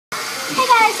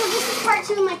so this is part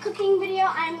 2 of my cooking video.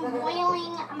 I'm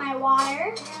boiling my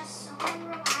water.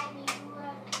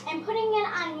 I'm putting it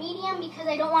on medium because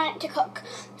I don't want it to cook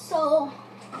so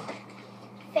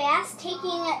fast.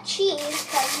 Taking cheese,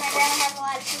 because my grandma has a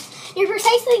lot of cheese. You're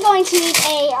precisely going to need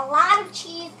a lot of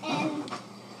cheese and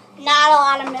not a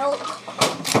lot of milk.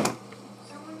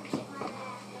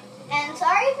 And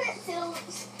sorry if it's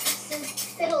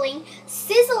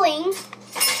sizzling.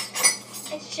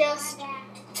 It's just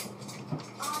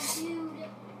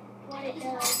what it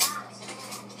does.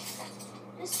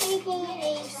 Just taking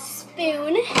a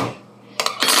spoon and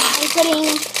putting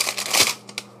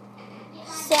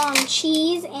some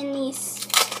cheese in these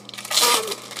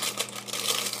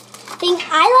thing.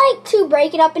 I like to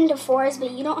break it up into 4s,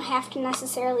 but you don't have to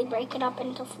necessarily break it up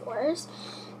into 4s.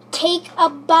 Take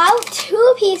about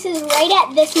 2 pieces right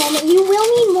at this moment. You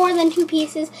will need more than 2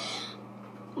 pieces,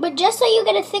 but just so you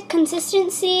get a thick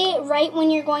consistency right when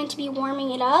you're going to be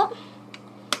warming it up,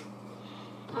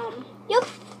 you'll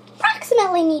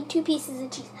approximately need 2 pieces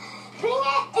of cheese. Putting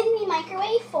it in the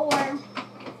microwave for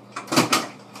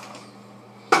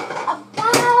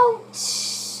about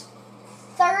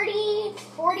 30 to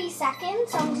 40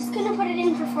 seconds. So I'm just going to put it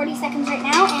in for 40 seconds right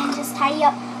now and just tidy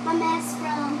up my mess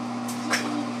from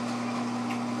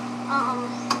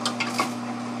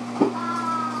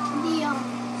the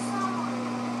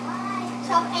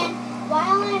stuff. And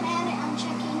while I'm at it, I'm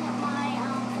checking my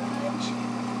fridge.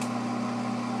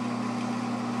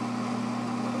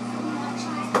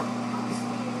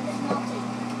 It's melting.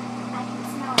 I can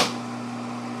smell it.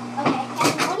 Okay,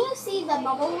 and when you see the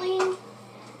bubbling,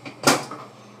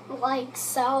 like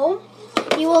so,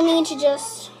 you will need to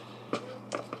just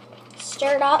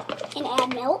stir it up and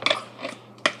add milk.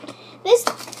 This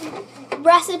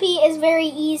recipe is very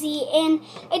easy, and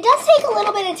it does take a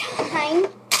little bit of time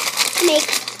to make,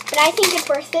 but I think it's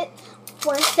worth it.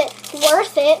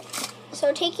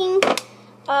 So taking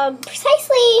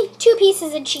precisely 2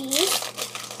 pieces of cheese.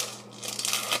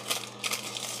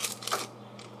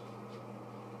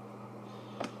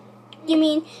 You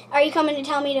mean, are you coming to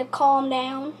tell me to calm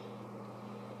down?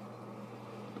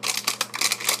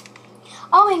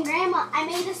 Oh, and Grandma, I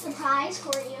made a surprise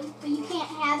for you, but you can't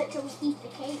have it till we eat the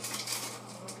cake.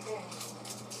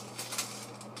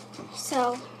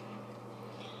 So,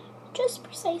 just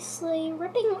precisely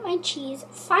ripping up my cheese.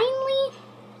 Finally,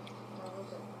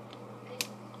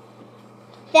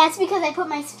 that's because I put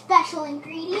my special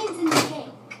ingredients in the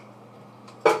cake.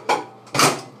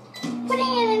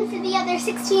 Putting it in for the other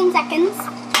 16 seconds.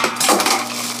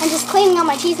 I'm just cleaning out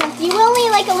my cheese. And you will need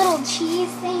like a little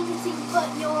cheese thing to put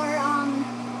your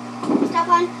stuff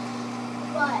on.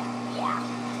 But yeah,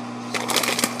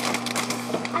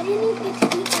 I didn't even get to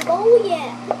eat the bowl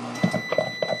yet.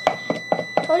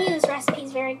 I told you this recipe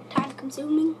is very time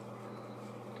consuming.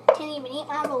 Can't even eat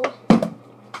my bowl.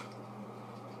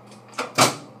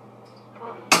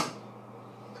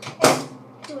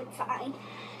 Doing fine.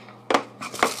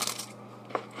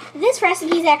 This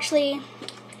recipe is actually, me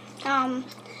and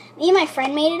my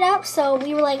friend made it up, so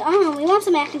we were like, oh, we want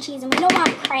some mac and cheese, and we don't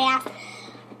want Kraft.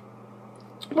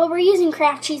 Well, we're using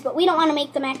Kraft cheese, but we don't want to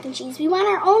make the mac and cheese. We want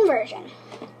our own version.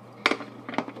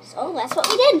 So that's what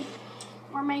we did.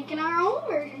 We're making our own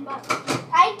version, but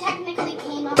I technically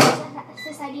came up with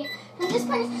this idea. So I'm just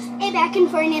putting it back in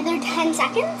for another 10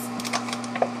 seconds.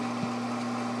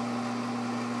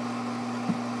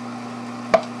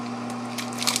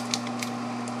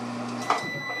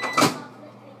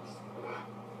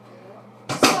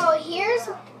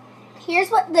 Here's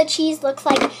what the cheese looks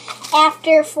like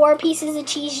after 4 pieces of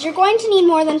cheese. You're going to need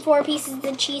more than 4 pieces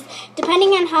of cheese.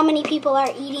 Depending on how many people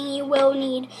are eating, you will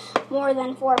need more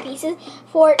than 4 pieces.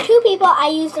 For 2 people, I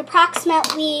used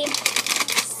approximately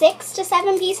 6 to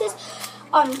 7 pieces.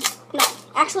 No,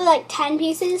 actually like 10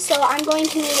 pieces. So I'm going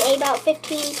to need about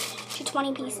 15 to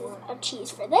 20 pieces of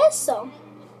cheese for this. So,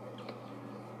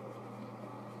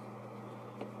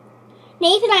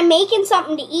 Nathan, I'm making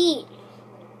something to eat.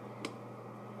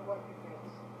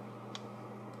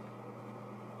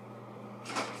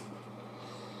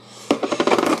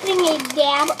 A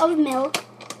dab of milk.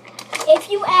 If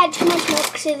you add too much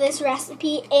milk to this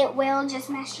recipe, it will just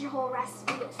mess your whole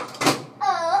recipe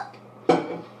up.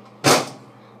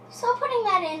 So putting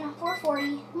that in for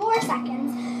 40 more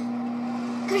seconds,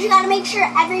 because you got to make sure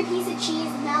every piece of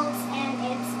cheese melts and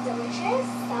it's delicious.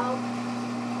 So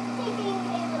taking a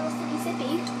little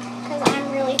sippy because I'm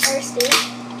really thirsty.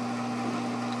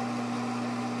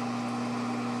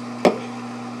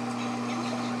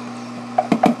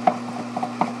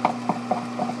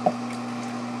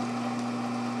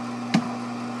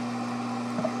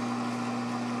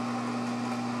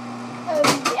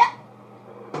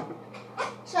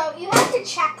 So you have to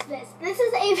check this. This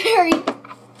is a very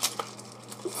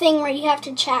thing where you have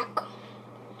to check.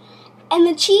 And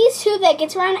the cheese tube that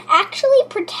gets around actually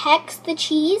protects the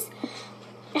cheese.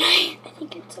 I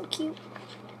think it's so cute.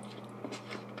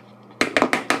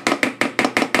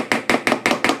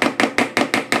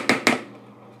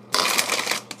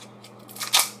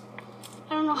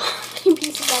 I don't know how many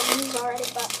pieces I've used already,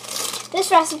 but this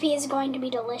recipe is going to be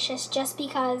delicious just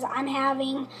because I'm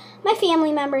having my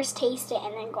family members taste it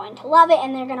and they're going to love it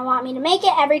and they're going to want me to make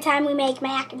it every time we make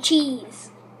mac and cheese.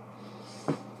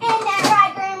 Ain't that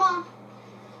right, Grandma?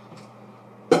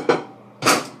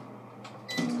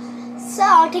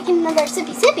 So, taking another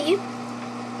sippy.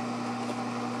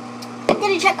 I'm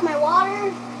going to check my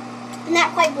water.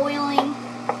 Not quite boiling.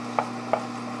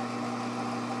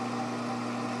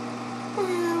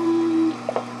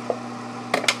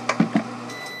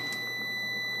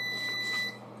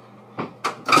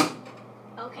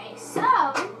 Okay,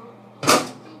 so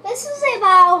this is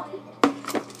about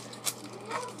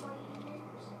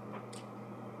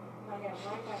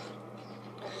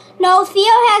no, Theo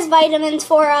has vitamins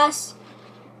for us.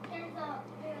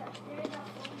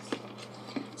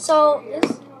 So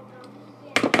this,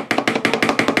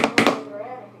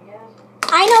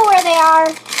 I know where they are.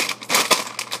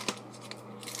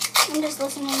 I'm just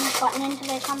listening and butting into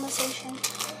their conversation.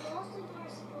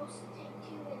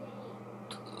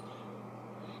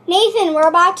 Nathan, we're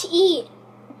about to eat.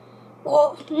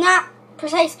 Well, not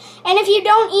precise. And if you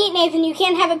don't eat, Nathan, you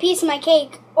can't have a piece of my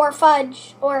cake or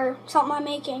fudge or something I'm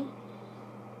making.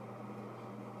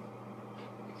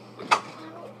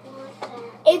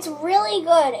 It's really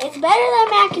good. It's better than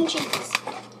mac and cheese.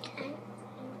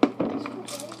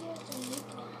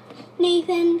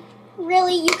 Nathan,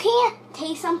 really, you can't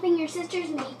taste something your sister's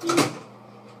making?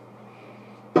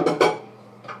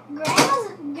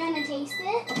 Grandma's gonna taste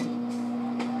it.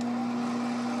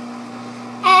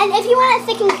 And if you want it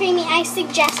thick and creamy, I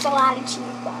suggest a lot of cheese,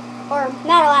 or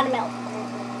not a lot of milk.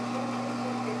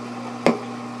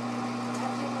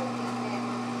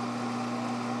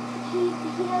 He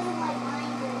doesn't like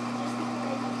mine just because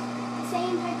I use the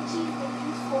same type of cheese they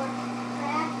use for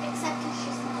craft, except it's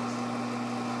just nice.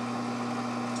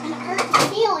 And it hurts my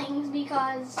feelings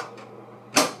because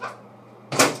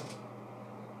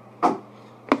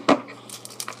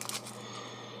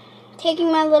taking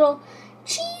my little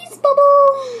cheese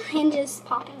bubble and just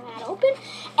popping that open.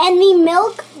 And the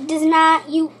milk does not,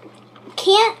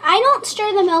 I don't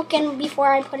stir the milk in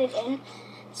before I put it in.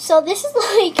 So this is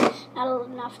like not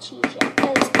enough cheese yet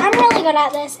because I'm really good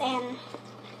at this and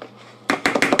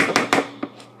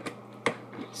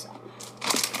so.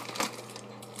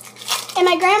 And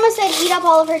my grandma said eat up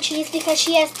all of her cheese because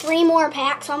she has 3 more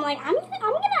packs. So I'm like, I'm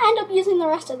gonna end up using the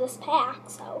rest of this pack.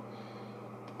 So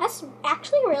that's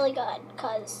actually really good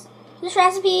because this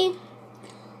recipe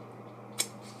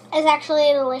is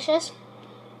actually delicious.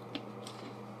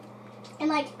 And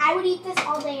like I would eat this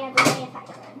all day every day if I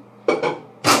could.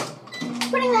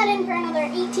 Putting that in for another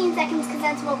 18 seconds because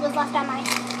that's what was left on my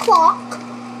clock.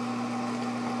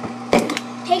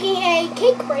 Taking a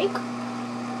cake break.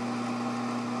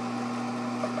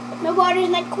 No water's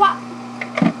not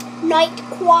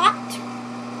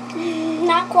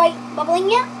quite bubbling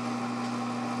yet.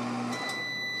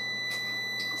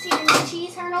 See my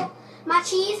cheese kernel? My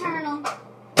cheese kernel.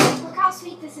 Look how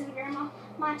sweet this is, Grandma.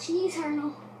 My cheese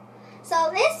kernel.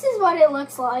 So this is what it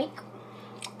looks like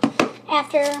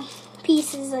after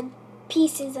pieces. So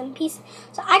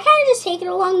I kind of just take it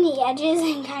along the edges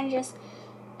and kind of just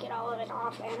get all of it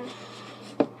off and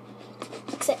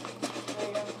fix it.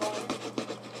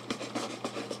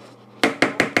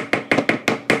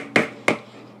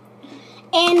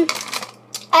 And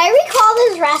I recall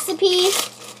this recipe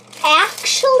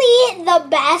actually the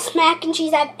best mac and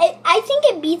cheese I think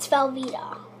it beats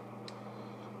Velveeta.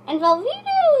 And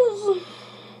Velveeta is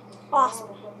awesome.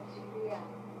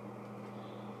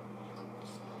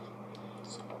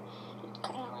 So,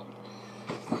 kind of like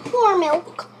more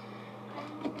milk.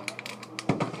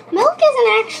 Milk isn't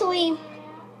actually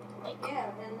like. Yeah,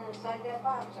 and then inside that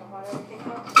box and what everything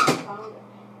else is found it.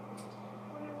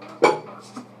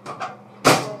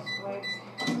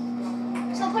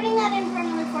 So putting that in for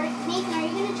another 40. Nathan, are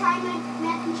you going to try my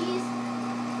mac and cheese?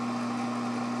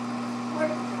 Or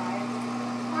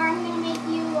I'm going to make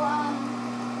you,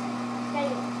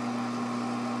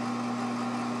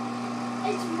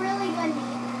 it's really good,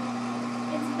 Nathan.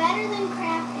 It's better than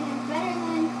Kraft and it's better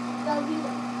than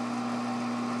Velveeta.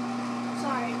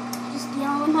 Sorry, just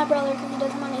yelling with my brother because he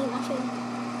doesn't want to eat my food.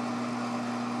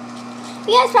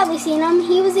 You guys probably seen him.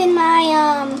 He was in my,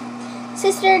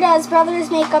 sister does brother's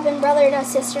makeup and brother does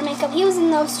sister makeup. He was in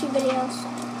those 2 videos.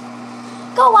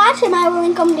 Go watch him. I will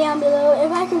link him down below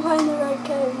if I can find the right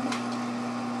code.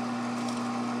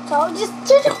 So just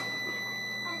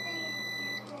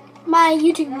my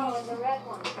YouTube No, name. it's the red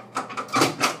one.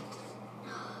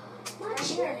 My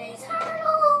cheese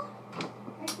hurdle.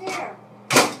 Right there.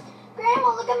 Grandma,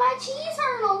 look at my cheese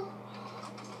hurdle.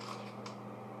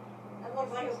 That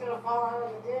looks like it's gonna fall out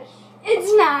of the dish.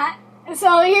 It's not.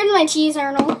 So here's my cheese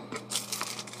hurdle.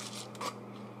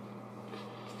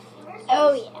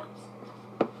 Oh yeah.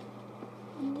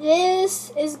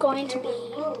 This is going to It was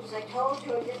be. loose. I told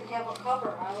you it didn't have a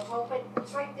cover. I was hoping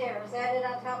it's right there. Is that it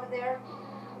on top of there?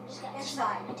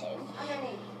 Inside.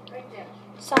 Underneath. Right there.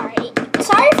 Sorry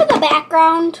for the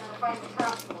background. Gotta find the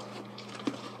top one.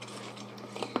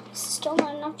 Still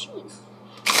not enough cheese.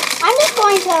 I'm just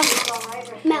going to It's all right,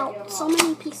 but melt get 'em so off.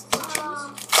 many pieces of cheese.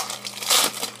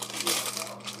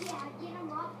 Yeah, get him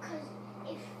up, because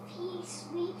if he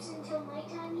sleeps until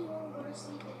nighttime, he won't go to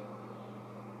sleep anymore.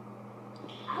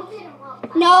 I'll get him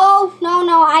up. No,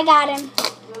 I got him.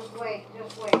 Just wait.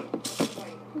 Just wait. Just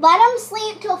wait. Let him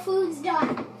sleep till food's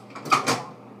done.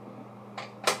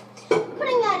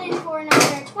 Putting that in for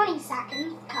another 20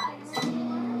 seconds, cause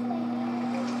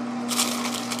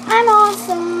I'm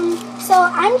awesome. So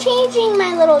I'm changing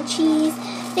my little cheese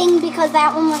thing because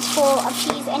that one was full of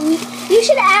cheese, and you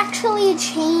should actually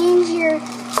change your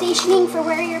stationing for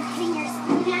where you're putting your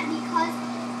spoon at because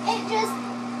it just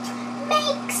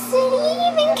makes it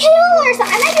even killer. So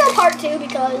I might do a part 2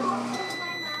 because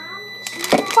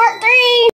part 3.